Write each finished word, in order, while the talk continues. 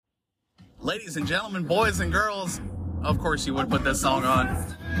Ladies and gentlemen, boys and girls, of course you would put this song on.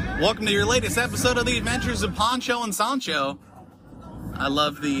 Welcome to your latest episode of The Adventures of Poncho and Sancho. I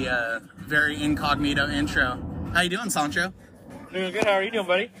love the very incognito intro. How you doing, Sancho? Doing good. How are you doing,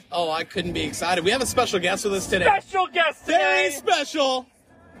 buddy? Oh, I couldn't be excited. We have a special guest with us today. Special guest today! Very special!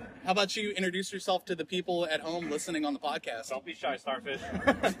 How about you introduce yourself to the people at home listening on the podcast? Don't be shy, Starfish.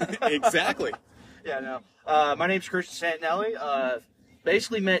 Exactly. Yeah, no. My name's Christian Santinelli.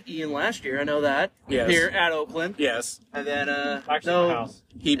 Basically met Ian last year, I know that. Yes. Here at Oakland. Yes. And then, Actually, my house.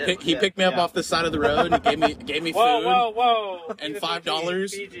 He picked me up off the side of the road and gave me food. Whoa. And Keep it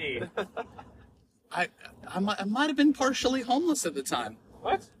 $5. PG. I might have been partially homeless at the time.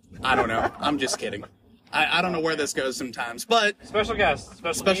 What? I don't know. I'm just kidding. I don't know where this goes sometimes, but Special guest.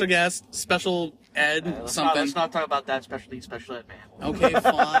 special guest, special ed, let's something. not talk about that special ed, man. Okay,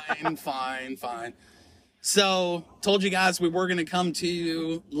 fine. So, told you guys we were going to come to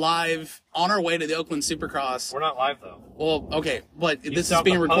you live on our way to the Oakland Supercross. We're not live, though. Well, okay, but this still is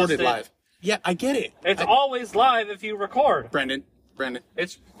being have to post recorded it. live. Yeah, I get it. It's always live if you record. Brendan.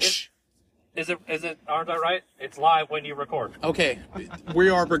 Is it, aren't I right? It's live when you record. Okay, we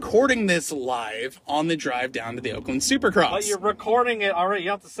are recording this live on the drive down to the Oakland Supercross. But you're recording it already.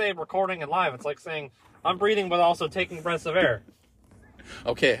 You have to say recording and live. It's like saying, I'm breathing but also taking breaths of air.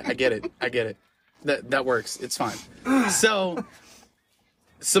 Okay, I get it. That works. It's fine. So,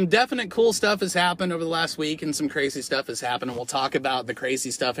 some definite cool stuff has happened over the last week, and some crazy stuff has happened, and we'll talk about the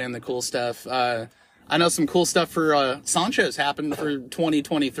crazy stuff and the cool stuff. I know some cool stuff for Sancho's happened for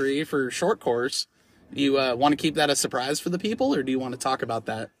 2023 for short course. Do you want to keep that a surprise for the people, or do you want to talk about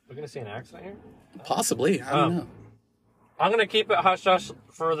that? We're going to see an accent here? Possibly. I don't know. I'm going to keep it hush-hush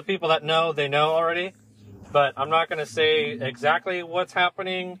for the people that know. They know already. But I'm not going to say exactly what's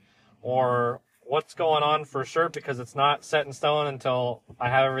happening or what's going on for sure, because it's not set in stone until I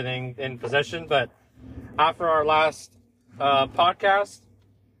have everything in possession. But after our last podcast,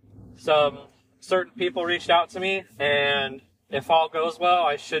 some certain people reached out to me, and if all goes well,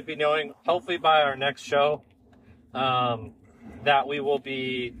 I should be knowing, hopefully by our next show, that we will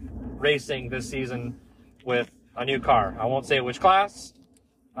be racing this season with a new car. I won't say which class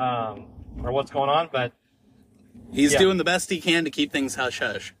or what's going on, but He's doing the best he can to keep things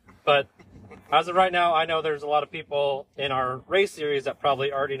hush-hush. But as of right now, I know there's a lot of people in our race series that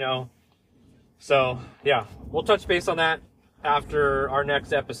probably already know. So, yeah, we'll touch base on that after our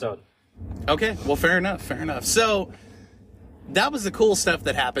next episode. Okay, well, fair enough. So, that was the cool stuff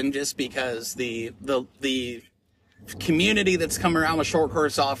that happened, just because the community that's come around with short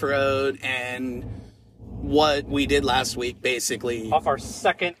course off-road and what we did last week, basically. Off our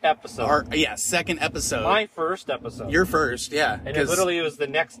second episode. Second episode. My first episode. Your first, yeah. And it literally was the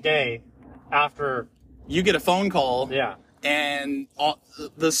next day after. You get a phone call. Yeah. And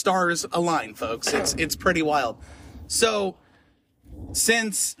the stars align, folks. It's pretty wild. So,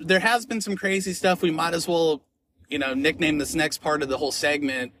 since there has been some crazy stuff, we might as well, nickname this next part of the whole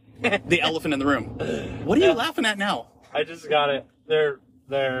segment, the elephant in the room. What are you laughing at now? I just got it.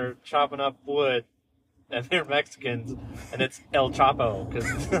 They're chopping up wood, and they're Mexicans, and it's El Chapo.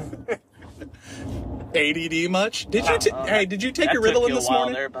 ADD much? Did you take your Ritalin this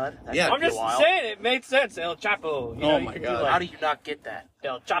morning? There, bud. Yeah. I'm just saying it made sense. El Chapo. Oh my God! How do you not get that?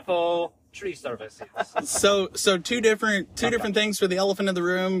 El Chapo tree services. So two different things for the elephant in the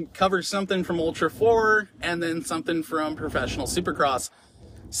room. Cover something from Ultra 4 and then something from Professional Supercross.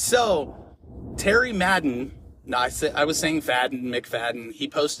 So Terry Madden, I was saying Fadden, McFadden. He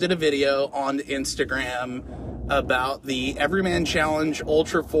posted a video on Instagram about the Everyman Challenge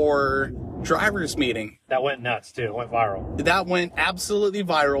Ultra 4 drivers meeting. That went nuts too. It went viral. That went absolutely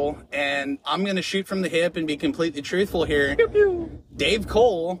viral, and I'm going to shoot from the hip and be completely truthful here. Pew, pew. Dave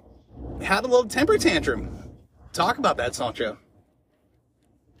Cole had a little temper tantrum. Talk about that, Sancho.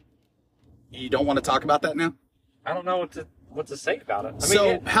 You don't want to talk about that now? I don't know what to say about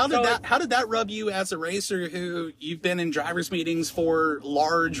it. How did that rub you as a racer who you've been in drivers meetings for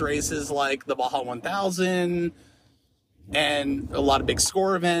large races like the Baja 1000 and a lot of big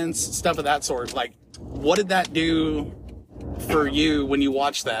score events, stuff of that sort? Like, what did that do for you when you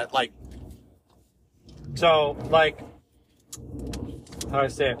watched that? Like, so, like, how do I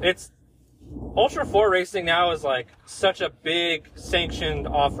say it? It's Ultra 4 racing now is like such a big sanctioned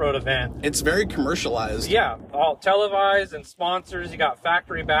off-road event. It's very commercialized. Yeah, all televised and sponsors. You got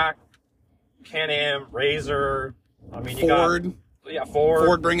Factory Back, Can-Am, Razor. Ford. Ford.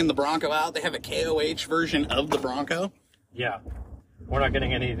 Ford bringing the Bronco out. They have a KOH version of the Bronco. Yeah. We're not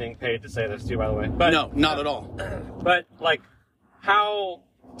getting anything paid to say this too, by the way. But, no, not at all. But, like, how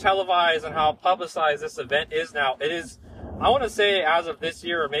televised and how publicized this event is now, it is I want to say as of this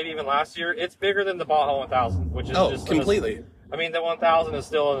year or maybe even last year, it's bigger than the Baja 1000, which is just completely. I mean, the 1000 is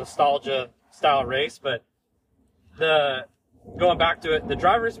still a nostalgia style race, but going back to it, the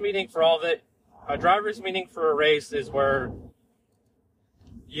drivers meeting for a drivers meeting for a race is where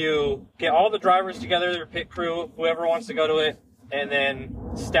you get all the drivers together, your pit crew, whoever wants to go to it, and then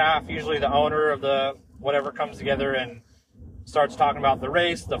staff, usually the owner of the whatever, comes together and starts talking about the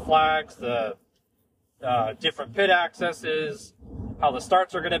race, the flags, the different pit accesses, how the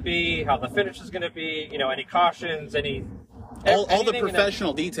starts are going to be, how the finish is going to be, any cautions, all the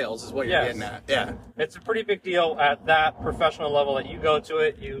professional details is what you're getting at. Yeah. It's a pretty big deal at that professional level that you go to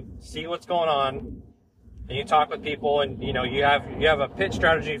it, you see what's going on, and you talk with people, and you have a pit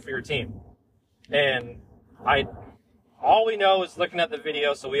strategy for your team. And all we know is looking at the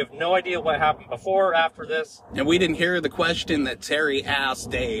video, so we have no idea what happened before or after this. And we didn't hear the question that Terry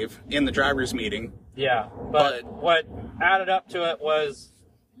asked Dave in the drivers meeting. Yeah, but what added up to it was,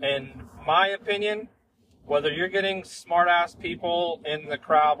 in my opinion, whether you're getting smart-ass people in the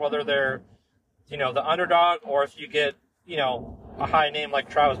crowd, whether they're, the underdog, or if you get, a high name like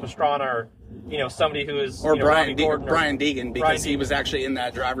Travis Pastrana, or, somebody who is... Or Brian Deegan, because he was actually in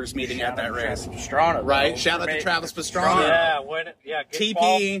that driver's meeting at that race. Pastrana, right? Shout out to Travis Pastrana. Yeah,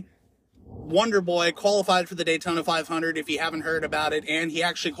 TP, Wonder Boy, qualified for the Daytona 500, if you haven't heard about it, and he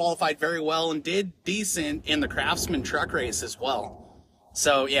actually qualified very well and did decent in the Craftsman truck race as well.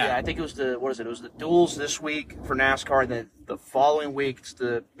 So, yeah. I think it was it was the duels this week for NASCAR, and then the following week it's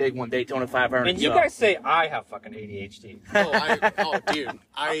the big one, Daytona 500. And you guys say I have fucking ADHD. Dude.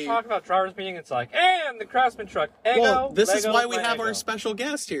 I'm talking about drivers meeting, it's like, and the Craftsman truck, this is why we have our special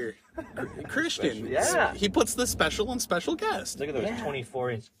guest here, Christian. Yeah. He puts the special and special guest. Look at those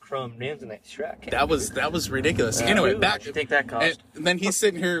 24-inch chrome rims in that truck. That was ridiculous. Anyway, back to take that cost. And then he's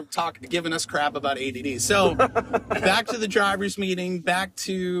sitting here giving us crap about ADD. So, back to the drivers meeting, back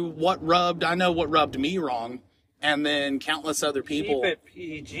to what rubbed me wrong, and then countless other people. Keep it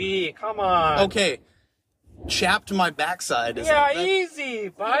PG, come on. Okay. Chapped my backside. Easy,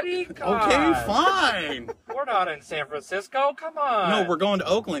 buddy. Come okay, on. Fine. We're not in San Francisco. Come on. No, we're going to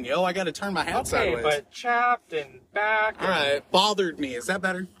Oakland, yo. I got to turn my hat sideways. Okay, but chapped and back. All right. Bothered me. Is that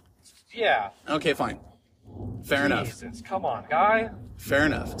better? Yeah. Okay, fine. Fair enough. Jesus, come on, guy. Fair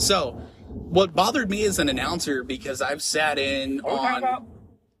enough. So, what bothered me as an announcer, because I've sat in on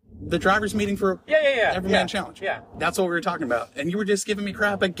the drivers meeting for Everyman Challenge. Yeah. That's what we were talking about. And you were just giving me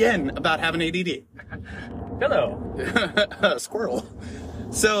crap again about having ADD. Hello. Squirrel.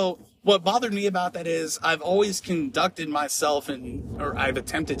 So, what bothered me about that is I've always conducted myself or I've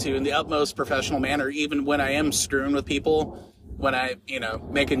attempted to in the utmost professional manner, even when I am screwing with people, when I,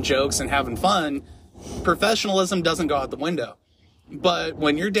 making jokes and having fun. Professionalism doesn't go out the window. But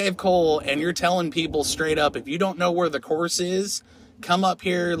when you're Dave Cole and you're telling people straight up, if you don't know where the course is, come up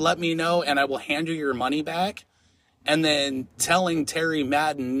here, let me know, and I will hand you your money back. And then telling Terry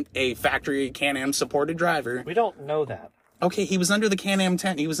Madden, a factory Can-Am supported driver. We don't know that. Okay, he was under the Can-Am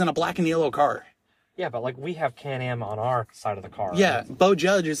tent. He was in a black and yellow car. Yeah, but we have Can-Am on our side of the car. Yeah, Bo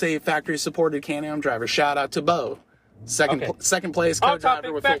Judge is a factory supported Can-Am driver. Shout out to Bo. Second place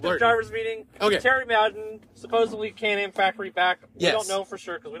co-driver with Phil Blurton. Drivers meeting. Okay. Terry Madden, supposedly Can-Am factory back. Yes. We don't know for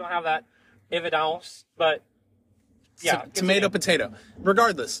sure because we don't have that evidence, but yeah. Tomato, potato.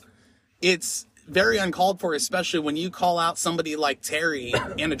 Regardless, it's very uncalled for, especially when you call out somebody like Terry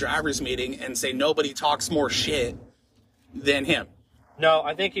in a driver's meeting and say nobody talks more shit than him. No,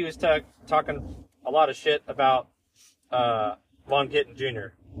 I think he was talking a lot of shit about Von Gittin Jr.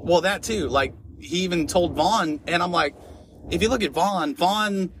 Well, that too. He even told Vaughn, and I'm like, if you look at Vaughn,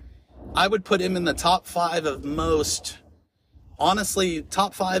 I would put him in the top 5 of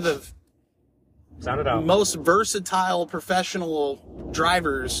top 5 of Sound it out. most versatile professional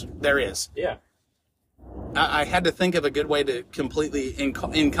drivers there is. Yeah. I had to think of a good way to completely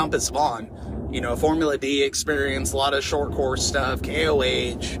encompass Vaughn. Formula D experience, a lot of short course stuff,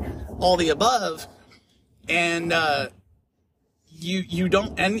 KOH, all the above. And you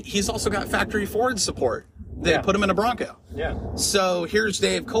don't, and he's also got factory Ford support. They put him in a Bronco. Yeah. So here's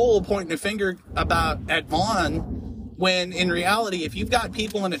Dave Cole pointing a finger at Vaughn, when in reality, if you've got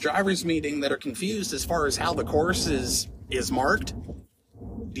people in a driver's meeting that are confused as far as how the course is marked,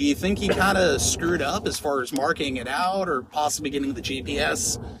 do you think he kind of screwed up as far as marking it out, or possibly getting the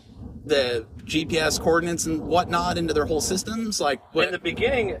GPS coordinates and whatnot into their whole systems? In the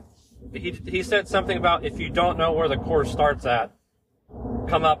beginning, he said something about, if you don't know where the course starts at,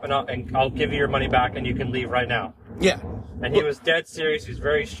 come up and I'll give you your money back and you can leave right now. Yeah. And he was dead serious. He's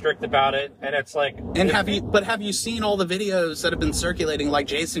very strict about it. And it's like... And have you seen all the videos that have been circulating, like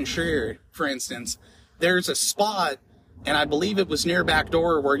Jason Schreier, for instance? There's a spot and I believe it was near back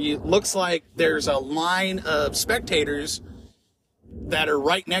door where looks like there's a line of spectators that are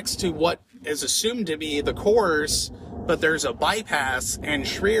right next to what is assumed to be the course, but there's a bypass, and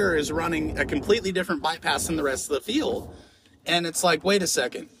Schreier is running a completely different bypass than the rest of the field. And it's like, wait a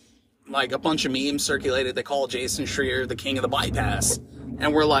second. Like, a bunch of memes circulated. They call Jason Schreier the king of the bypass.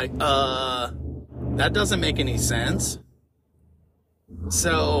 And we're like, that doesn't make any sense.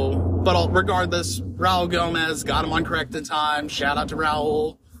 So, but regardless, Raul Gomez got him on corrected time. Shout out to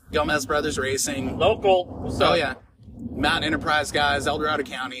Raul. Gomez Brothers Racing. Local. Oh, yeah. Mountain Enterprise guys, El Dorado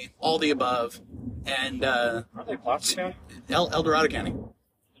County, all the above. And, Aren't they Placer County? El Dorado County.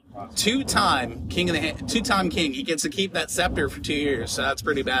 Two-time king. He gets to keep that scepter for 2 years, so that's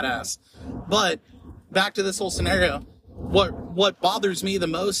pretty badass. But back to this whole scenario, what bothers me the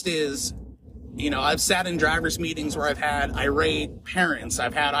most is, I've sat in drivers' meetings where I've had irate parents,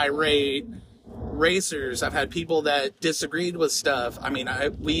 I've had irate racers, I've had people that disagreed with stuff. I mean,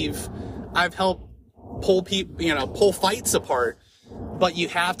 I've helped pull fights apart, but you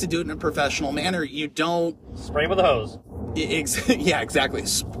have to do it in a professional manner. You don't spray with a hose. Yeah, exactly.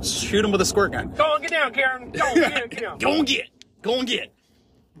 Shoot him with a squirt gun. Go and get down, Karen. Go and get down. Go and get.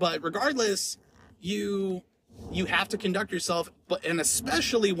 But regardless, you have to conduct yourself, and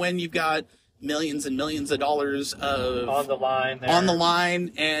especially when you've got millions and millions of dollars on the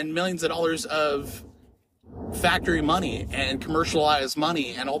line and millions of dollars of factory money and commercialized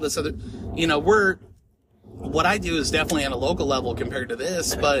money and all this other, what I do is definitely on a local level compared to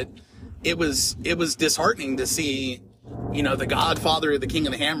this, but it was disheartening to see, the godfather of the King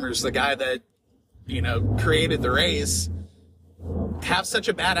of the Hammers, the guy that, created the race, have such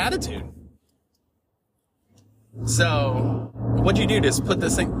a bad attitude. So, what'd you do? Just put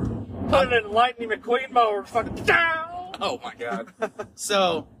this thing... Put it in Lightning McQueen mode, fucking down! Oh my god.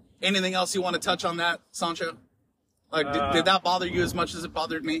 So, anything else you want to touch on that, Sancho? Like, did that bother you as much as it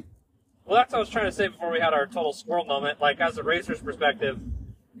bothered me? Well, that's what I was trying to say before we had our total squirrel moment. Like, as a racer's perspective,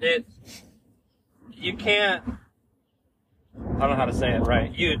 you can't... I don't know how to say it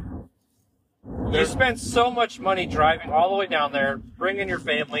right. You spend so much money driving all the way down there, bringing your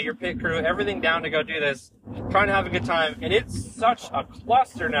family, your pit crew, everything down to go do this, trying to have a good time, and it's such a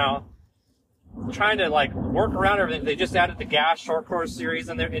cluster now, trying to, work around everything. They just added the gas short course series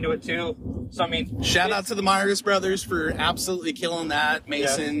into it, too. So, I mean... Shout out to the Myers brothers for absolutely killing that.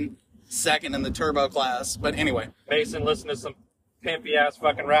 Mason, second in the turbo class. But anyway. Mason listened to some pimpy-ass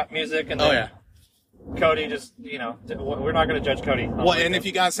fucking rap music, and then Cody just, we're not going to judge Cody. Well, and if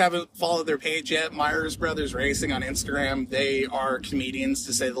you guys haven't followed their page yet, Myers Brothers Racing on Instagram, they are comedians,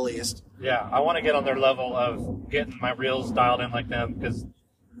 to say the least. Yeah, I want to get on their level of getting my reels dialed in like them, because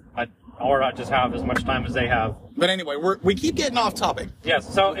I just have as much time as they have. But anyway, we keep getting off topic.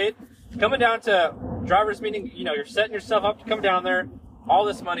 Yes, so coming down to drivers meeting, you're setting yourself up to come down there, all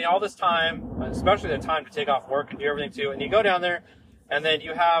this money, all this time, especially the time to take off work and do everything too, and you go down there, and then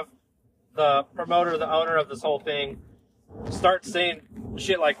you have the promoter, the owner of this whole thing, start saying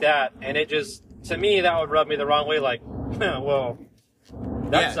shit like that, and it just, to me, that would rub me the wrong way, like, well,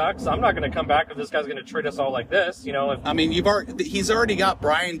 that sucks. I'm not going to come back if this guy's going to treat us all like this, I mean, he's already got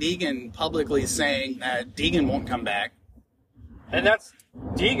Brian Deegan publicly saying that Deegan won't come back. And that's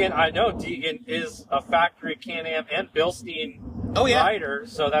Deegan. I know Deegan is a factory Can-Am and Bilstein rider,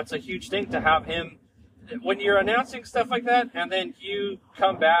 so that's a huge thing to have him. When you're announcing stuff like that, and then you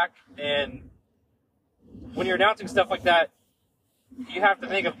come back, and when you're announcing stuff like that, you have to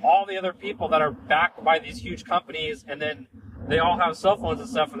think of all the other people that are backed by these huge companies, and then they all have cell phones and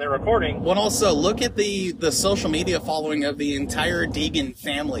stuff, and they're recording. Well, also, look at the social media following of the entire Deegan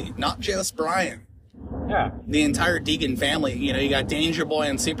family, not just Brian. Yeah. The entire Deegan family. You got Danger Boy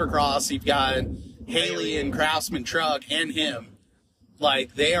and Supercross, you've got Haley and Craftsman Truck, and him.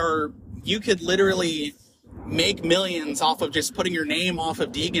 You could literally make millions off of just putting your name off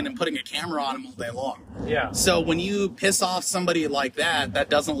of Deegan and putting a camera on him all day long. Yeah. So when you piss off somebody like that,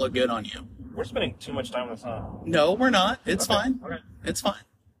 that doesn't look good on you. We're spending too much time on this, huh? No, we're not. It's fine. Okay. It's fine.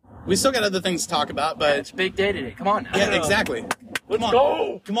 We still got other things to talk about, but... It's a big day today. Come on. Yeah, exactly. Let's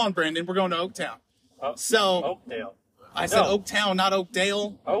go! Come on, Brandon. We're going to Oaktown. Oakdale. I said Oaktown, not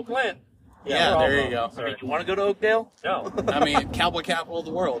Oakdale. Oakland. Yeah, there you go. Sorry. You want to go to Oakdale? No. I mean, cowboy capital of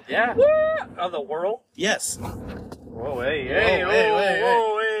the world. Yeah. Of the world? Yes. Whoa, hey.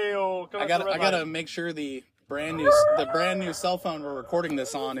 I gotta make sure the brand new cell phone we're recording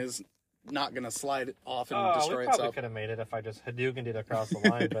this on is not gonna slide off and destroy we itself. probably could have made it if I just Hadoukened it across the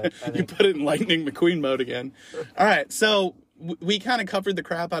line, but I You think... put it in Lightning McQueen mode again. All right, so we kind of covered the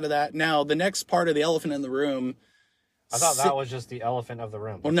crap out of that. Now, the next part of the elephant in the room... I thought that was just the elephant of the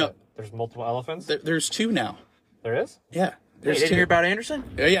room. Well, no. There's multiple elephants? There's two now. There is? Yeah. You didn't hear about Anderson?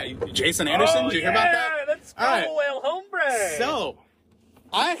 Yeah. Jason Anderson, did you hear about that? Let's go, All right. El Hombre. So,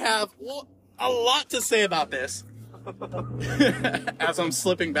 I have a lot to say about this as I'm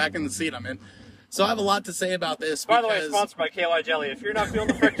slipping back in the seat I'm in. So I have a lot to say about this. By the way, sponsored by KY Jelly. If you're not feeling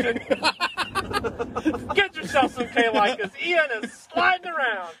the friction, get yourself some KY because Ian is sliding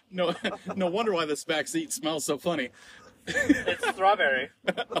around. No wonder why this back seat smells so funny. It's strawberry.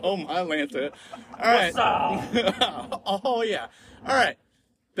 Oh, my Lanta. All right. Oh, yeah. All right.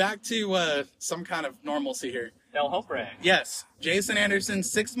 Back to some kind of normalcy here. El Hombre. Yes. Jason Anderson,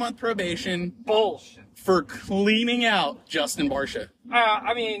 6-month probation. Bullshit. For cleaning out Justin Barcia.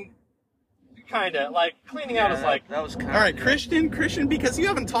 I mean, kind of. Like, cleaning out is like... That was kind of... All right, Christian, because you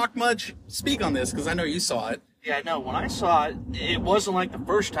haven't talked much, speak on this, because I know you saw it. Yeah, no, when I saw it, it wasn't like the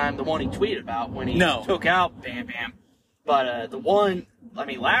first time, the one he tweeted about when he took out Bam Bam. But the one, I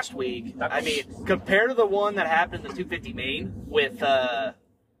mean, last week, compared to the one that happened in the 250 main with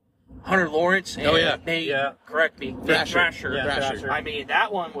Hunter Lawrence and Nate, correct me, Thrasher. Yeah, Thrasher. I mean,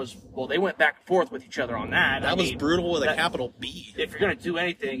 that one was, well, they went back and forth with each other on that. That was brutal with a capital B. If you're going to do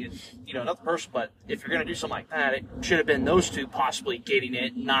anything, and, you know, not the person, but if you're going to do something like that, it should have been those two possibly getting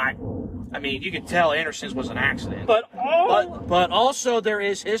it, not... I mean, you can tell Anderson's was an accident. But also there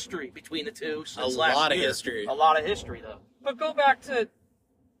is history between the two. A lot of history. A lot of history, though. But go back to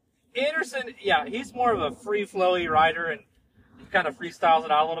Anderson. Yeah, he's more of a free-flowy rider, and he kind of freestyles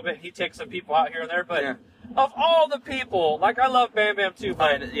it out a little bit. He takes some people out here and there. But of all the people, like, I love Bam Bam too,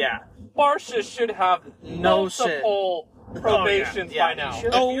 but Barcia should have multiple probations by now.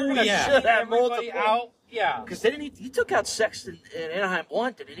 Should have multiple out. Yeah, because he took out Sexton in Anaheim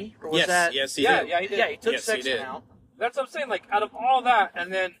 1, didn't he? Or was that? Yes, he did. Yeah, he did. Yeah, he took Sexton out. That's what I'm saying. Like, out of all that,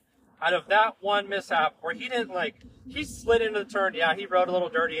 and then out of that one mishap where he didn't, like, he slid into the turn. Yeah, he rode a little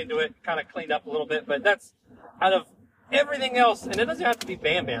dirty into it, kind of cleaned up a little bit. But that's out of everything else, and it doesn't have to be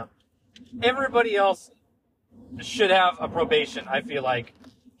Bam Bam. Everybody else should have a probation, I feel like,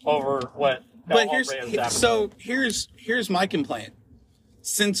 over what. But here's my complaint.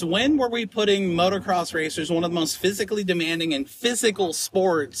 Since when were we putting motocross racers, one of the most physically demanding and physical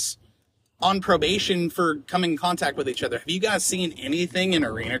sports, on probation for coming in contact with each other? Have you guys seen anything in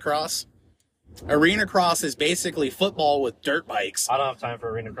arena cross? Arena cross is basically football with dirt bikes. I don't have time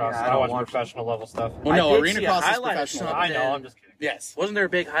for arena cross. I don't watch professional level stuff. Well, no, arena cross is professional. I know, I'm just kidding. Yes. Wasn't there a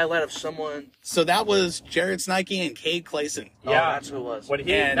big highlight of someone? So that was Jared Snikey and Cade Clayson. Yeah, that's who it was.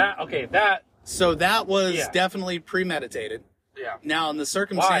 So that was definitely premeditated. Yeah. Now, in the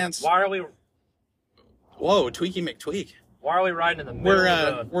circumstance... Why are we... Whoa, Tweaky McTweak. Why are we riding in the middle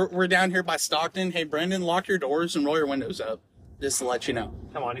of the road? We're down here by Stockton. Hey, Brendan, lock your doors and roll your windows up. Just to let you know.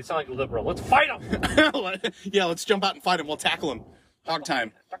 Come on, you sound like a liberal. Let's fight him! Yeah, let's jump out and fight him. We'll tackle him. Hog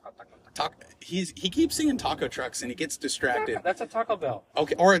time. He keeps seeing taco trucks and he gets distracted. That's a Taco Bell.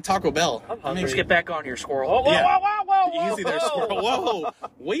 Okay, or a Taco Bell. Let's get back on here, squirrel. Whoa. Easy there, squirrel. Whoa.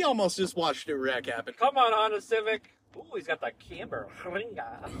 We almost just watched a wreck happen. Come on, Honda Civic. Ooh, he's got that camber.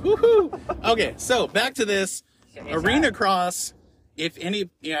 Woohoo! Okay, so back to this arena cross. If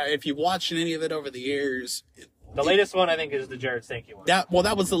you watched any of it over the years, the latest one I think is the Jared Sankey one. That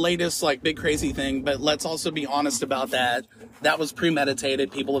was the latest like big crazy thing. But let's also be honest about that. That was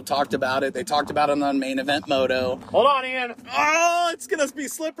premeditated. People have talked about it. They talked about it on main event moto. Hold on, Ian. Oh, it's gonna be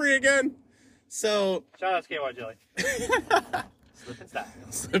slippery again. So shout out to KY Jelly. Slip and slide.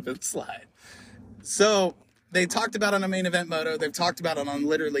 Slip and slide. So they talked about it on a main event moto. They've talked about it on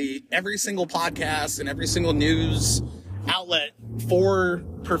literally every single podcast and every single news outlet for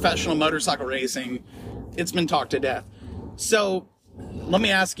professional motorcycle racing. It's been talked to death. So let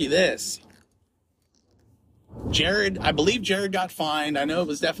me ask you this. I believe Jared got fined. I know it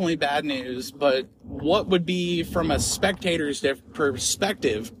was definitely bad news, but what would be from a spectator's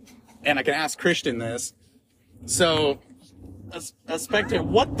perspective, and I can ask Christian this. So a spectator,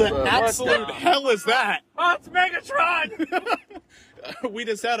 what the absolute hell is that? Oh, it's Megatron! We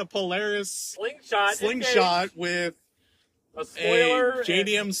just had a Polaris slingshot with a spoiler,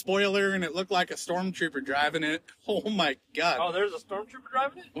 JDM spoiler, and it looked like a stormtrooper driving it. Oh my god! Oh, there's a stormtrooper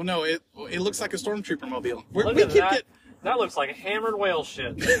driving it? Well, no, it looks like a stormtrooper mobile. Look at that. That looks like a hammered whale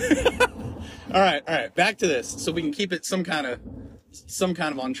shit. All right. Back to this, so we can keep it some kind of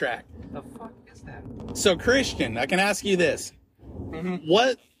on track. The fuck is that? So, Christian, I can ask you this: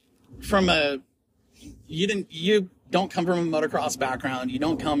 what you don't come from a motocross background, you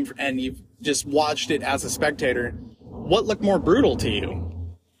don't come and you've just watched it as a spectator. What looked more brutal to you?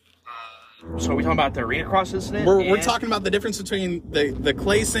 So are we talking about the arena cross incident? We're talking about the difference between the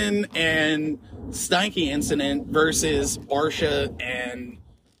Clayson and Steinke incident versus Barcia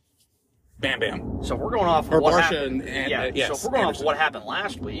Bam Bam. So if we're going off of Or what Barsha happened. yes, so if we're going Anderson. off of what happened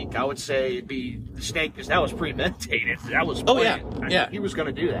last week, I would say it'd be the snake because that was premeditated. That was Oh, planned. yeah. I Yeah. mean, he was going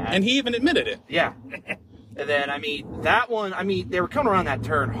to do that. And he even admitted it. Yeah. And then, I mean, that one, I mean, they were coming around that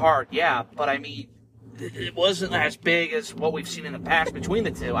turn hard, yeah, but I mean, it wasn't as big as what we've seen in the past between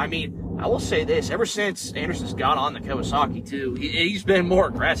the two. I mean, I will say this, ever since Anderson's got on the Kawasaki, too, he's been more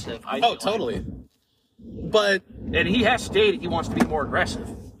aggressive. I feel like. Totally. But... And he has stated he wants to be more aggressive.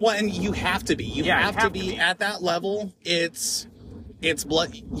 Well, and you have to be. You Yeah, have to be at that level. It's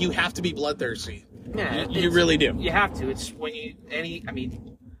blood. You have to be bloodthirsty. Yeah, you really do. You have to. It's when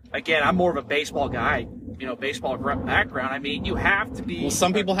again, I'm more of a baseball guy, baseball background. I mean, you have to be. Well,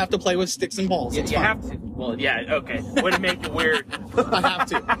 some people have to play with sticks and balls. Yeah, it's you fine. have to. Well, yeah, okay. Way to make it weird. I have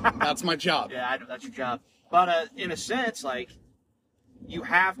to. That's my job. Yeah, I know, that's your job. But in a sense, like, you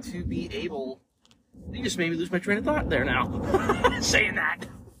have to be able. You just made me lose my train of thought there now. Saying that.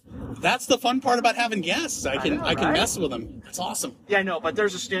 That's the fun part about having guests. I can right? mess with them. That's awesome. Yeah, no, but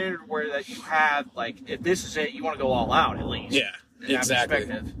there's a standard where that you have, like, if this is it, you want to go all out at least. Yeah, in that exactly.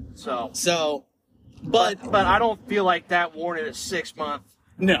 perspective. So, but I don't feel like that warranted a 6 month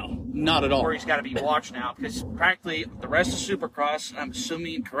no, not at all. where he's got to be watched now because practically the rest of Supercross, I'm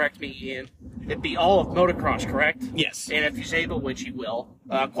assuming, correct me, Ian, it'd be all of motocross, correct? Yes. And if he's able, which he will,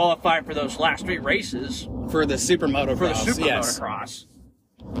 qualify for those last 3 races For the super motocross. for the Super yes. Motocross.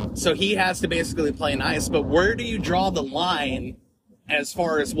 So he has to basically play nice. But where do you draw the line as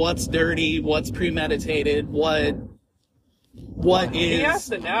far as what's dirty, what's premeditated, what is? He has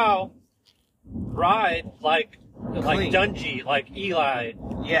to now ride like Clean. Dungy, like Eli.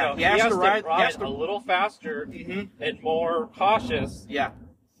 Yeah, he has to ride he has to- a little faster Mhm. and more cautious Yeah.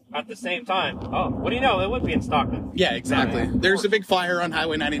 at the same time. Oh, what do you know? It would be in Stockton. Yeah, exactly. Yeah. There's a big fire on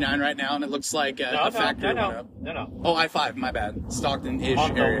Highway 99 right now, and it looks like a factory went up. No. Oh, I-5, my bad. Stockton-ish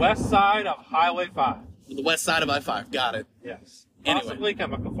On the area. west side of Highway 5. The west side of I-5. Got it. Yes. Anyway. Possibly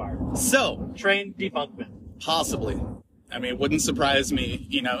chemical fire. So, Train debunkment. possibly. I mean, it wouldn't surprise me,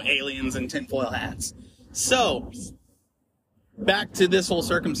 aliens in tinfoil hats. So, back to this whole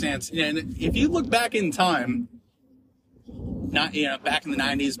circumstance. And if you look back in time, not back in the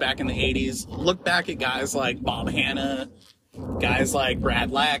 90s, back in the 80s, look back at guys like Bob Hanna, guys like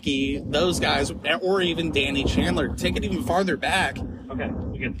Brad Lackey, those guys, or even Danny Chandler. Take it even farther back. Okay,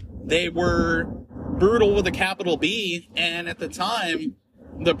 we get They were brutal with a capital B, and at the time,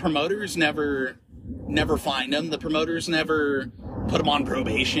 the promoters never fined them. The promoters never put them on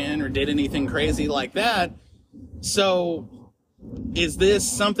probation or did anything crazy like that. So, is this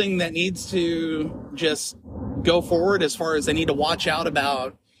something that needs to just go forward as far as they need to watch out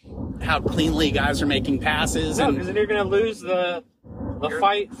about how cleanly guys are making passes? no, And because then you're going to lose the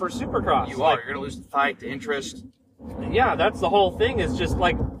fight for Supercross. You are. You're going to lose the fight, the interest. Yeah, that's the whole thing. Is just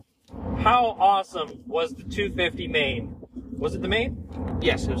like, how awesome was the 250 main? Was it the main?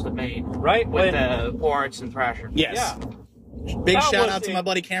 Yes, it was the main. Right? With Lawrence and Thrasher. yes, Yeah. big That shout was out to it. my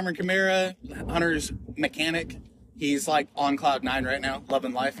buddy Cameron Camara, Hunter's mechanic. He's like on cloud 9 right now,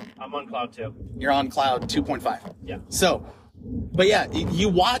 loving life. I'm on cloud 2. You're on cloud 2.5. Yeah. So, but yeah, you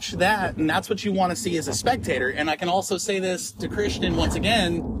watch that, and that's what you want to see as a spectator. And I can also say this to Christian once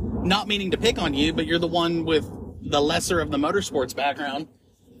again, not meaning to pick on you, but you're the one with the lesser of the motorsports background.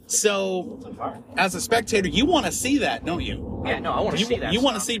 So, as a spectator, you want to see that, don't you? Yeah, no, I want to see that. You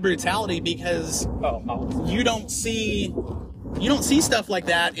want to see brutality because Oh. you don't see stuff like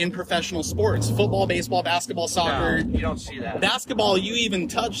that in professional sports. Football, baseball, basketball, soccer. No, you don't see that. Basketball, you even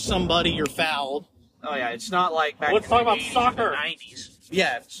touch somebody, you're fouled. Oh yeah, it's not like back Let's in talk the about 80s, soccer. the 90s.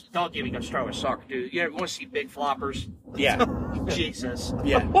 Yeah, Don't get me started with soccer, dude. You want to see big floppers? yeah, Jesus.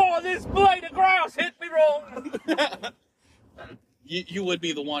 yeah. Oh, this blade of grass hit me wrong. You would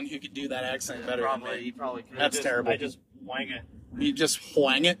be the one who could do that accent better than Probably, me. you probably could. That's terrible. I just wang it. You just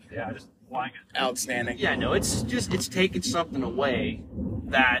whang it. Yeah, I just wang it. Outstanding. Yeah, no, it's taking something away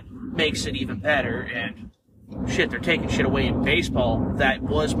that makes it even better. And shit, they're taking shit away in baseball that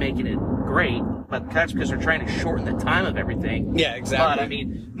was making it great, but that's because they're trying to shorten the time of everything. Yeah, exactly. But I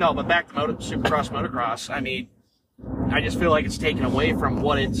mean, no, but back to Supercross, motocross. I mean, I just feel like it's taken away from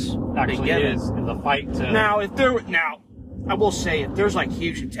what it's Actually, been it given. is in the fight to. Now, I will say, if there's like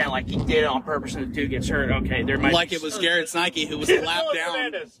huge intent, like he did it on purpose and the dude gets hurt, okay, there might Like be it was Garrett Nike who was a lap Dylan down.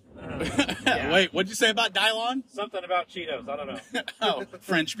 Fernandez. Yeah. Wait, what'd you say about Dylon? Something about Cheetos. I don't know. Oh,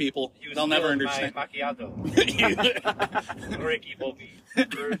 French people. He was They'll never stealing understand. my macchiato. Ricky Bobby.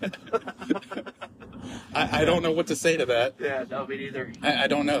 I don't know what to say to that. Yeah, no, me neither. I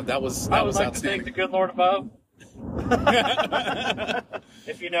don't know. That was I would like to outstanding. thank the good Lord above.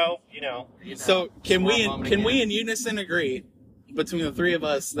 If you know, you know. So can we Small moment in again. unison agree between the three of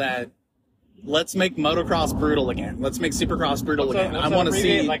us that let's make motocross brutal again. Let's make Supercross brutal again. I want to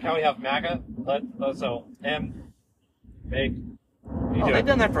see like how we have MAGA. So make. They've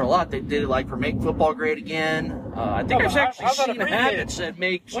done that for a lot. They did it like for make football great again. I think I've actually seen a hat that said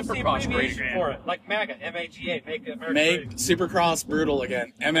make Supercross great again. For it? Like MAGA, MAGA, make Supercross brutal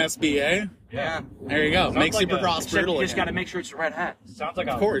again. MSBA. Yeah. There you go. Sounds make like Supercross brutal again. You just got to make sure it's the red hat. Sounds like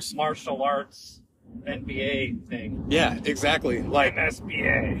a martial arts NBA thing. Yeah, exactly. Like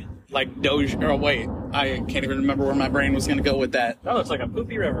MSBA. Like Doge. Oh wait, I can't even remember where my brain was going to go with that. That looks like a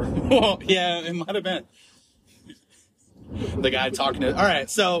poopy river. Well, yeah, it might have been. The guy talking to. All right,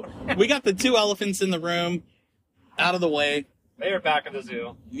 so we got the two elephants in the room out of the way. They are back in the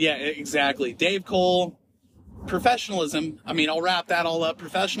zoo. Yeah, exactly. Dave Cole, professionalism. I mean, I'll wrap that all up.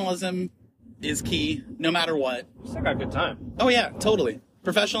 Professionalism is key, no matter what. You still got a good time. Oh yeah, totally.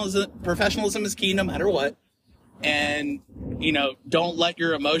 Professionalism is key, no matter what. And don't let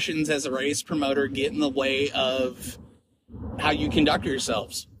your emotions as a race promoter get in the way of how you conduct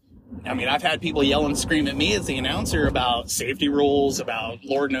yourselves. I mean, I've had people yell and scream at me as the announcer about safety rules, about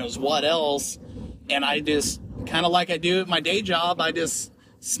Lord knows what else. And I just, kind of like I do at my day job, I just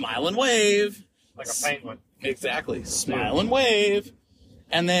smile and wave. Like a penguin. Exactly. Smile and wave.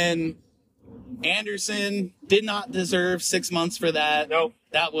 And then Anderson did not deserve 6 months for that. Nope.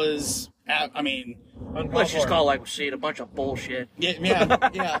 That was, I mean... Let's just call it like we see it, a bunch of bullshit.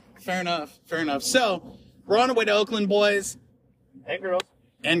 Yeah. Fair enough. So, we're on our way to Oakland, boys.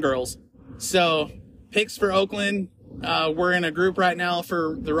 And girls. So, picks for Oakland. We're in a group right now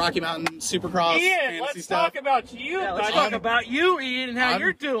for the Rocky Mountain Supercross. Ian, let's talk about you. Yeah, let's talk about you, Ian, and how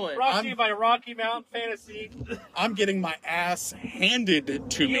you're doing. Brought to you by Rocky Mountain Fantasy. I'm getting my ass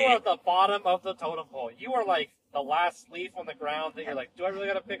handed to me. You are at the bottom of the totem pole. You are like the last leaf on the ground that you're like, do I really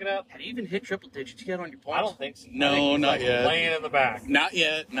got to pick it up? Have you even hit triple digits yet on your points? I don't think so. No, not yet. Laying in the back. Not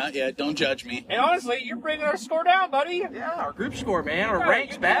yet. Don't judge me. And honestly, you're bringing our score down, buddy. Yeah, our group score, man. Our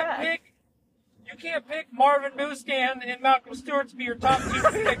rank's bad. You can't pick Marvin Muscan and Malcolm Stewart to be your top two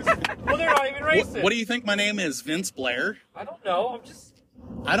picks. Well, they're not even racing. What do you think my name is? Vince Blair? I don't know.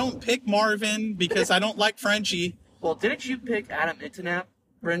 I don't pick Marvin because I don't like Frenchie. Well, didn't you pick Adam Intonap,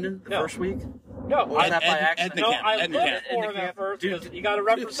 Brendan, the first week? No. Was that by accident? I looked for him at first because you got to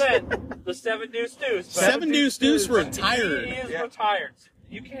represent the Seven Deuce Deuce. Seven Deuce Deuce retired. He is retired.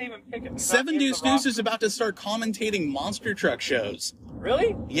 You can't even pick him. Seven Deuce Deuce is about to start commentating monster truck shows.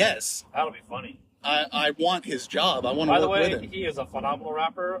 Really? Yes. That'll be funny. I want his job. I want to work with him. By the way, he is a phenomenal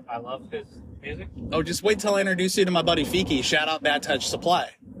rapper. I love his music. Oh, just wait till I introduce you to my buddy Fiki. Shout out Bad Touch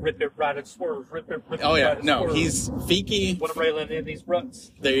Supply. Rip it, ride it, swerve. Rip it, oh, yeah. Ride No, swerve. he's Fiki. What a railing in these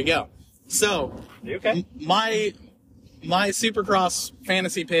ruts. There you go. So, you okay? My Supercross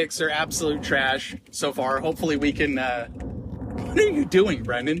fantasy picks are absolute trash so far. Hopefully we can... what are you doing,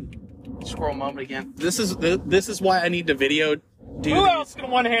 Brendan? Squirrel moment again. This is why I need to video do Who else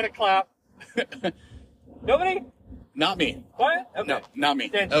can one-handed clap? Nobody? Not me. What? Okay. No, not me.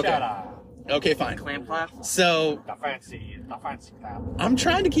 Then okay. shut up. Okay, fine. Clam clap? So, the fancy clap. I'm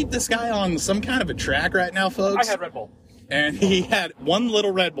trying to keep this guy on some kind of a track right now, folks. I had Red Bull. And he had one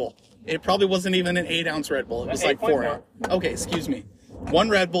little Red Bull. It probably wasn't even an 8-ounce Red Bull. It was like 4 ounce. Okay, excuse me. One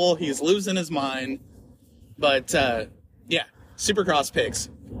Red Bull. He's losing his mind. But, yeah. Supercross picks.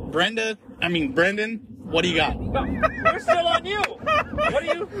 Brendan, what do you got? No, we're still on you. What are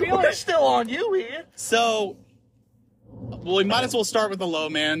you feeling? We're still on you, Ian. So, well, we might as well start with the low,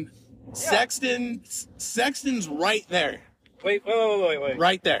 man. Yeah. Sexton's right there. Wait.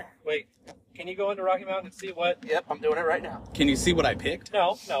 Right there. Wait. Can you go into Rocky Mountain and see what? Yep, I'm doing it right now. Can you see what I picked?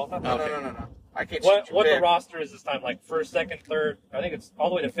 No. No. I can't see what the roster is this time, like first, second, third. I think it's all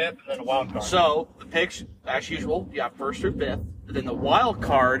the way to fifth, and then a wild card. So the picks, as usual, you have first through fifth. And then the wild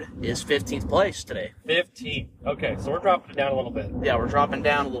card is 15th place today. 15. Okay, so we're dropping it down a little bit. Yeah, we're dropping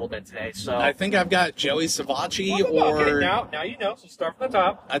down a little bit today. So I think I've got Joey Savacci Okay, now you know. So start from the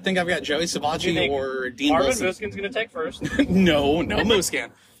top. I think I've got Joey Savacci or Dean Marvin Wilson. Muskin's going to take first. no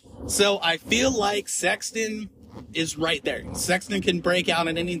Muskin. So I feel like Sexton is right there. Sexton can break out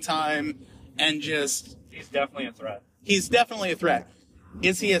at any time and just... He's definitely a threat. He's definitely a threat.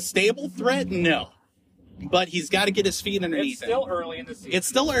 Is he a stable threat? No. But he's got to get his feet underneath him. It's still early in the season. It's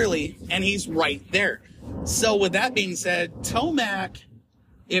still early, and he's right there. So with that being said, Tomac,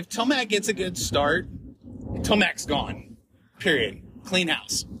 if Tomac gets a good start, Tomac's gone. Period. Clean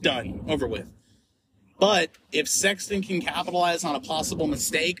house. Done. Over with. But if Sexton can capitalize on a possible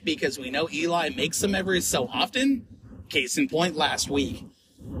mistake, because we know Eli makes them every so often, case in point last week.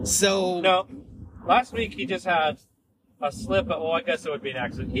 So... No. Last week he just had a slip. Well, I guess it would be an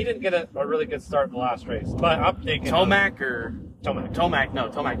accident. He didn't get a really good start in the last race. But I'm thinking... Tomac or...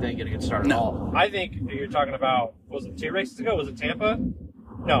 Tomac didn't get a good start at all. I think you're talking about, was it 2 races ago? Was it Tampa?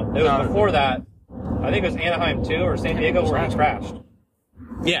 No, it was before that. I think it was Anaheim 2 or San Diego where he crashed.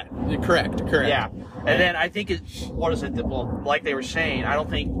 Yeah, correct. Yeah. And then I think like they were saying, I don't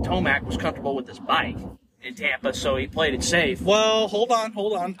think Tomac was comfortable with this bike in Tampa, so he played it safe. Well, hold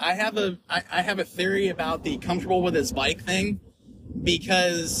on. I have a theory about the comfortable with his bike thing,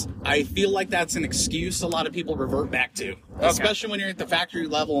 because I feel like that's an excuse a lot of people revert back to, especially when you're at the factory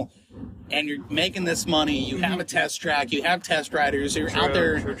level and you're making this money. You have a test track, you have test riders, you're out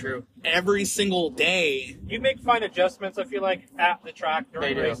there every single day. You make fine adjustments, I feel like, at the track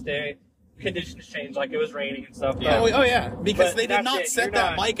during race day. Conditions change, like it was raining and stuff. Yeah. Oh yeah, because they did not set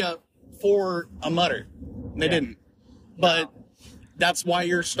that bike up for a mutter. They didn't. But that's why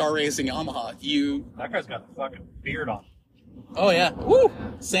you're Star Racing Yamaha. That guy's got the fucking beard on. Oh yeah. Woo!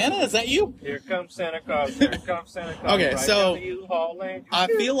 Santa, is that you? Here comes Santa Claus. Here comes Santa Claus. Okay, right so lane. I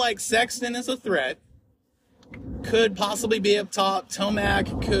feel like Sexton is a threat. Could possibly be up top.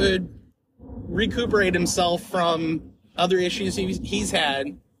 Tomac could recuperate himself from other issues he's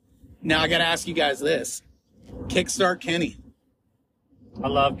had. Now I gotta ask you guys this. Kickstart Kenny. I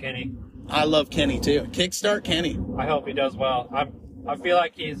love Kenny. I love Kenny too. Kickstart Kenny. I hope he does well. I feel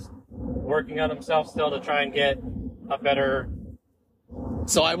like he's working on himself still to try and get a better.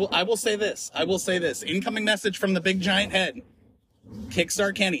 So I will say this. Incoming message from the big giant head.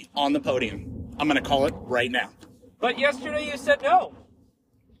 Kickstart Kenny on the podium. I'm gonna call it right now. But yesterday you said no.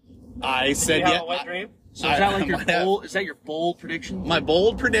 I said yeah. Have a wet dream? So is that like your bold? Is that your bold prediction? My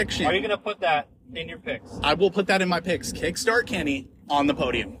bold prediction. Are you gonna put that in your picks? I will put that in my picks. Kickstart Kenny on the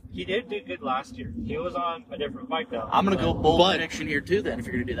podium. He did do good last year. He was on a different bike though. I'm gonna go bold prediction here too. Then if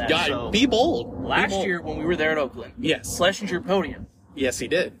you're gonna do that, God, be bold. Last year when we were there at Oakland, Schlesinger podium. Yes, he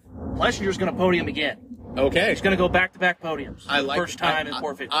did. Schlesinger's gonna podium again. Okay. He's gonna go back-to-back podiums. I like first time in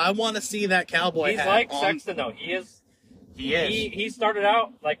 450. I want to see that cowboy He's hat like on. Sexton though. He is. He started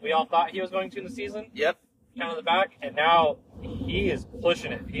out like we all thought he was going to in the season. Yep. Kind of the back, and now he is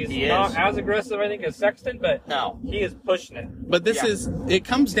pushing it. He's not as aggressive, I think, as Sexton, but he is pushing it. But this it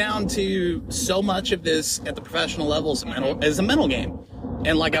comes down to so much of this at the professional level is a mental game.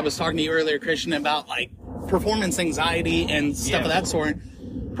 And like I was talking to you earlier, Christian, about like performance anxiety and stuff of that sort.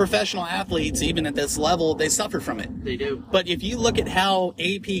 Professional athletes, even at this level, they suffer from it. They do. But if you look at how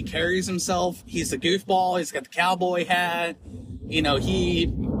AP carries himself, he's a goofball. He's got the cowboy hat. You know,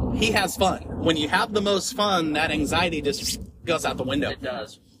 he has fun. When you have the most fun, that anxiety just goes out the window. It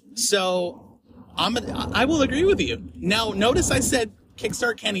does. So I will agree with you. Now, notice I said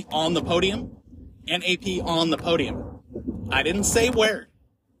Kickstart Kenny on the podium and AP on the podium. I didn't say where.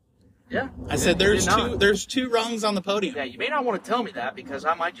 Yeah. I said there's two rungs on the podium. Yeah, you may not want to tell me that because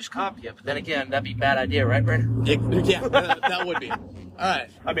I might just copy it. But then again, that'd be a bad idea, right, Brandon? Yeah, that would be. All right.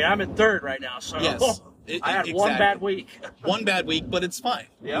 I mean, I'm in third right now, so yes, I had one bad week. One bad week, but it's fine.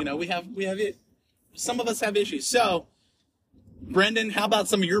 Yep. You know, we have it. Some of us have issues. So, Brendan, how about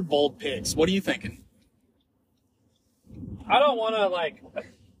some of your bold picks? What are you thinking? I don't want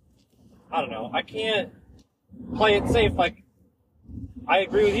to I don't know. I can't play it safe. I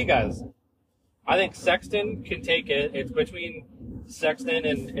agree with you guys. I think Sexton can take it. It's between Sexton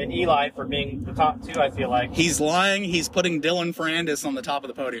and Eli for being the top two, I feel like. He's lying. He's putting Dylan Ferrandis on the top of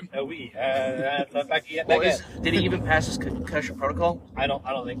the podium. Did he even pass his concussion protocol? I don't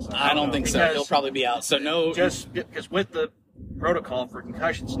think so. I don't think so. He'll probably be out. So no. Just because with the protocol for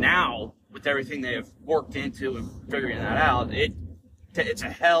concussions now, with everything they have worked into and figuring that out, it's a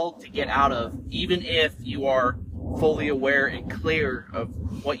hell to get out of, even if you are fully aware and clear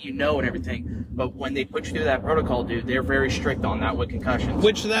of what you know and everything. But when they put you through that protocol, dude, they're very strict on that with concussions.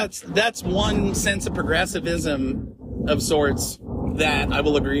 Which that's one sense of progressivism of sorts that I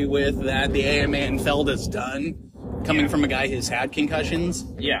will agree with that the AMA and Feld has done, coming from a guy who's had concussions.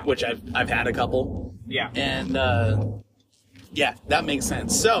 Yeah. Which I've had a couple. Yeah. And that makes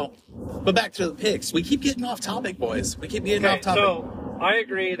sense. So, but back to the picks. We keep getting off topic, boys. We keep getting off topic. So I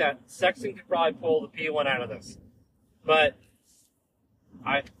agree that Sexton could probably pull the P1 out of this. But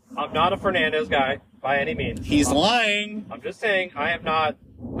I'm not a Fernandez guy by any means. He's lying. I'm just saying I am not.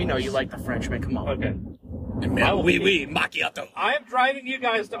 We know you like the Frenchman. Come on. Okay. Macchiato. I am driving you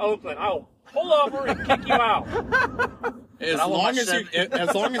guys to Oakland. I'll pull over and kick you out. As long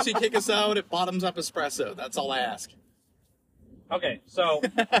as you kick us out, it bottoms up espresso. That's all I ask. Okay, so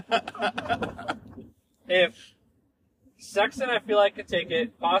if Sexton, I feel like could take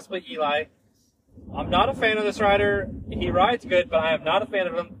it, possibly Eli. I'm not a fan of this rider. He rides good, but I am not a fan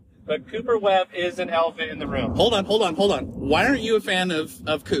of him. But Cooper Webb is an elephant in the room. Hold on. Why aren't you a fan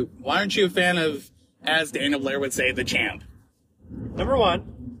of Coop? Why aren't you a fan of, as Daniel Blair would say, the champ? number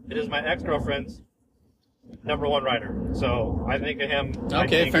one, it is my ex-girlfriend's number one rider. So I think of him.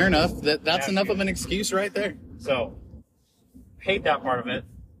 Okay, fair enough. That's enough of an excuse right there. So, hate that part of it.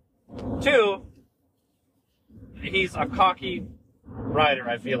 Two, he's a cocky rider,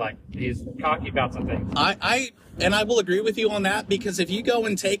 I feel like. He's cocky about some things. I will agree with you on that, because if you go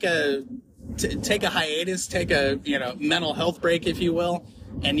and take a hiatus, take a mental health break, if you will,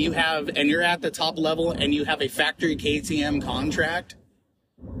 and you're at the top level and you have a factory KTM contract,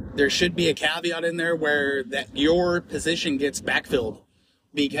 there should be a caveat in there where that your position gets backfilled,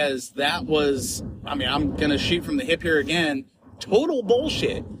 because that was, I'm going to shoot from the hip here again, total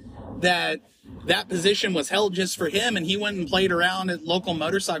bullshit that position was held just for him, and he went and played around at local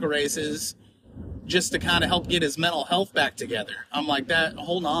motorcycle races just to kind of help get his mental health back together. I'm like,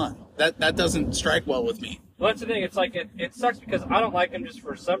 hold on. That doesn't strike well with me. Well, that's the thing. It's like, it sucks because I don't like him just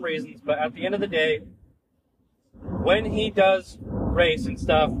for some reasons, but at the end of the day, when he does race and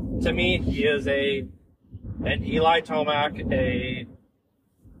stuff, to me, he is an Eli Tomac, a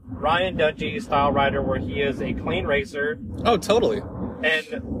Ryan Dungey style rider where he is a clean racer. Oh, totally.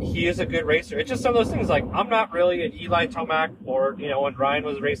 And he is a good racer. It's just some of those things, like, I'm not really an Eli Tomac or, when Ryan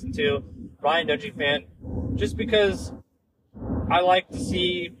was racing too, Ryan Dungey fan, just because I like to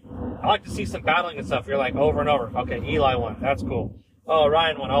see some battling and stuff. You're like, over and over. Okay, Eli won. That's cool. Oh,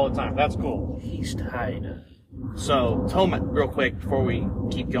 Ryan won all the time. That's cool. He's tied. So, Tomac, real quick, before we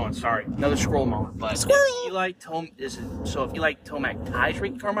keep going, sorry. Another squirrel moment. But squirrel! If Eli Tomac ties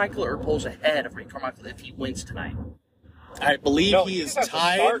Ricky Carmichael or pulls ahead of Ricky Carmichael if he wins tonight? I believe he is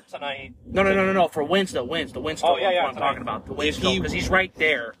tied. Start tonight. No. For wins, the wins. The wins. Oh, yeah, I'm talking about. The wins, because he's right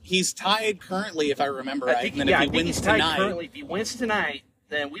there. He's tied currently, if I remember right. If he wins tonight,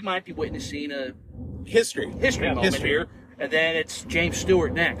 then we might be witnessing a history moment here. And then it's James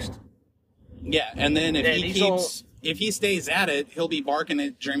Stewart next. Yeah, and then if he stays at it, he'll be barking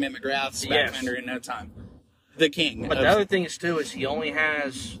at Jeremy McGrath's back fender in no time. The king. But the other thing is he only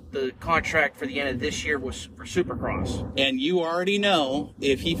has the contract for the end of this year was for Supercross. And you already know,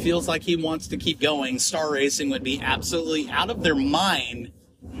 if he feels like he wants to keep going, Star Racing would be absolutely out of their mind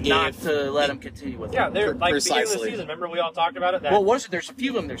not to let him continue with it. Yeah, they're like precisely. beginning of the season. Remember we all talked about it? Well, was it? There's a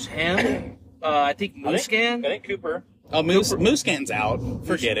few of them. There's him. I think Muscan. I think Cooper. Oh, Muscan's out.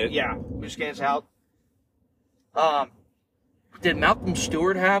 Forget it. Yeah, Muscan's out. Did Malcolm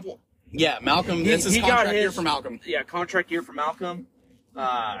Stewart have one? Yeah, Malcolm. This is contract year for Malcolm. Yeah, contract year for Malcolm.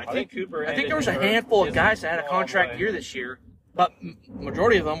 I think Cooper. I think there was a handful of guys that had a contract year this year, but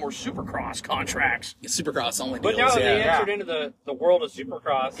majority of them were Supercross contracts. Supercross only deals. But now that they entered into the world of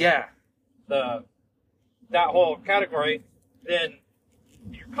Supercross, that whole category, then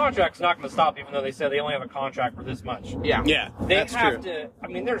your contract's not going to stop, even though they said they only have a contract for this much. Yeah, that's true.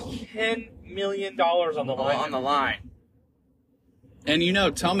 There's $10 million on the line. On the line. And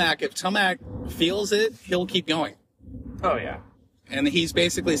Tomac, if Tomac feels it, he'll keep going. Oh, yeah. And he's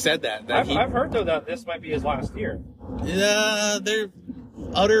basically said that. I've heard, though, that this might be his last year. They're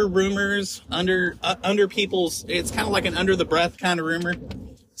utter rumors, under people's... It's kind of like an under-the-breath kind of rumor.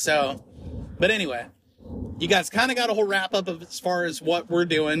 So, but anyway, you guys kind of got a whole wrap-up of as far as what we're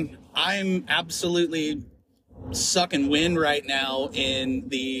doing. I'm absolutely sucking wind right now in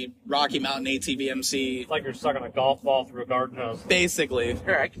the Rocky Mountain ATVMC. It's like you're sucking a golf ball through a garden hose. Basically.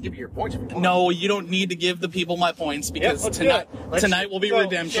 Here, I can give you your points. No, you don't need to give the people my points, because tonight will be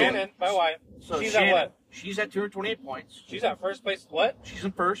redemption. Shannon, my wife, she's Shannon, at what? She's at 228 points. She's at first place. What? She's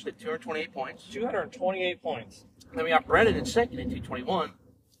in first at 228 points. 228 points. Then we got Brendan in second at 221.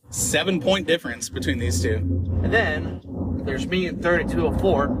 7-point difference between these two. And then there's me in third at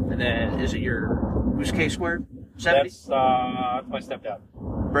 204. And then is it who's K squared? 70? That's my stepdad.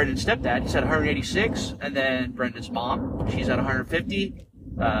 Brendan's stepdad, he's at 186. And then Brendan's mom, she's at 150.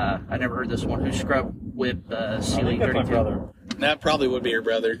 I never heard this one. Who scrubbed with Sealy 32? My brother. That probably would be your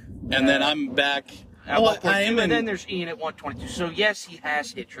brother. And then I'm back. And then there's Ian at 122. So, yes, he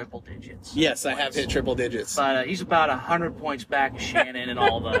has hit triple digits. Yes, I have hit triple digits. But he's about 100 points back of Shannon and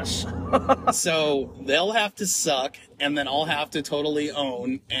all of us. So, they'll have to suck, and then I'll have to totally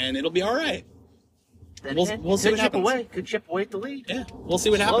own, and it'll be all right. We'll see what happens. Could chip away at the lead. Yeah, we'll see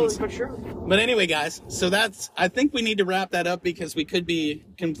what happens. Slowly but surely. But anyway, guys, so I think we need to wrap that up, because we could be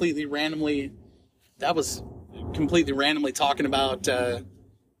completely randomly talking about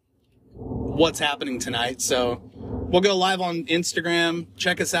what's happening tonight. So we'll go live on Instagram.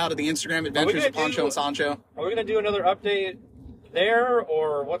 Check us out at the Instagram Adventures of Poncho and Sancho. Are we going to do another update there,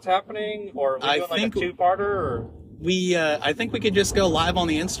 or what's happening? Or are we doing like a two-parter? Or? I think we could just go live on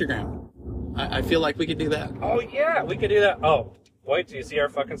the Instagram. I feel like we could do that. Oh, yeah, we could do that. Oh, wait till you see our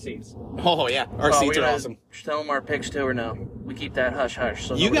fucking seats. Oh, yeah. Our seats are awesome. Should tell them our picks too, or no? we keep that hush hush.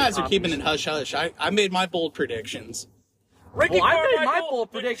 So you guys are keeping it hush hush. I made my bold predictions. Well, I made my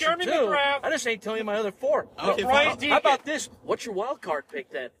bold prediction too. I just ain't telling you my other 4. Okay, how about this? What's your wild card pick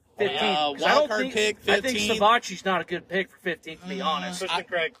then? 15. Wild card pick 15. I think Savachi's not a good pick for 15, to be honest.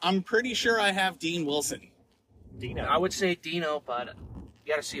 I'm pretty sure I have Dean Wilson. Dino. I would say Dino, but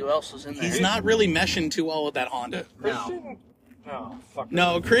you got to see who else is in there. He's not really meshing too well with that Honda. Christian? No, fuck.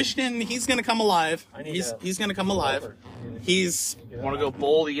 No, Christian, he's going to come alive. He's going to come alive. He's... Want to go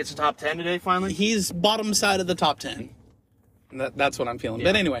bold? He gets a top 10 today, finally? He's bottom side of the top 10. That's what I'm feeling. Yeah.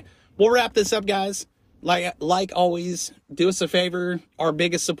 But anyway, we'll wrap this up, guys. Like always, do us a favor. Our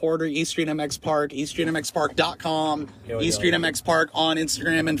biggest supporter, East Street MX Park, eaststreetmxpark.com, East Street MX Park on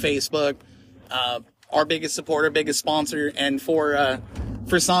Instagram and Facebook. Our biggest supporter, biggest sponsor. And for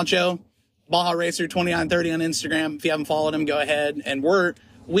Sancho, Baja Racer 2930 on Instagram. If you haven't followed him, go ahead. And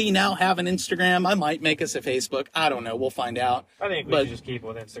we now have an Instagram. I might make us a Facebook. I don't know. We'll find out. I think we should just keep it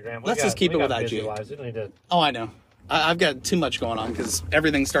with Instagram. Let's just keep it without you. Oh, I know. I've got too much going on because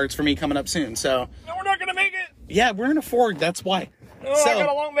everything starts for me coming up soon. So no, we're not gonna make it. Yeah, we're in a Ford. That's why. Oh, so, I got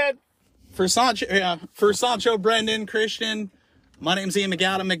a long bed. For Sancho, Brendan, Christian, my name's Ian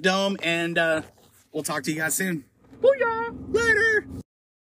McAdam McDome, and we'll talk to you guys soon. Booyah! Later.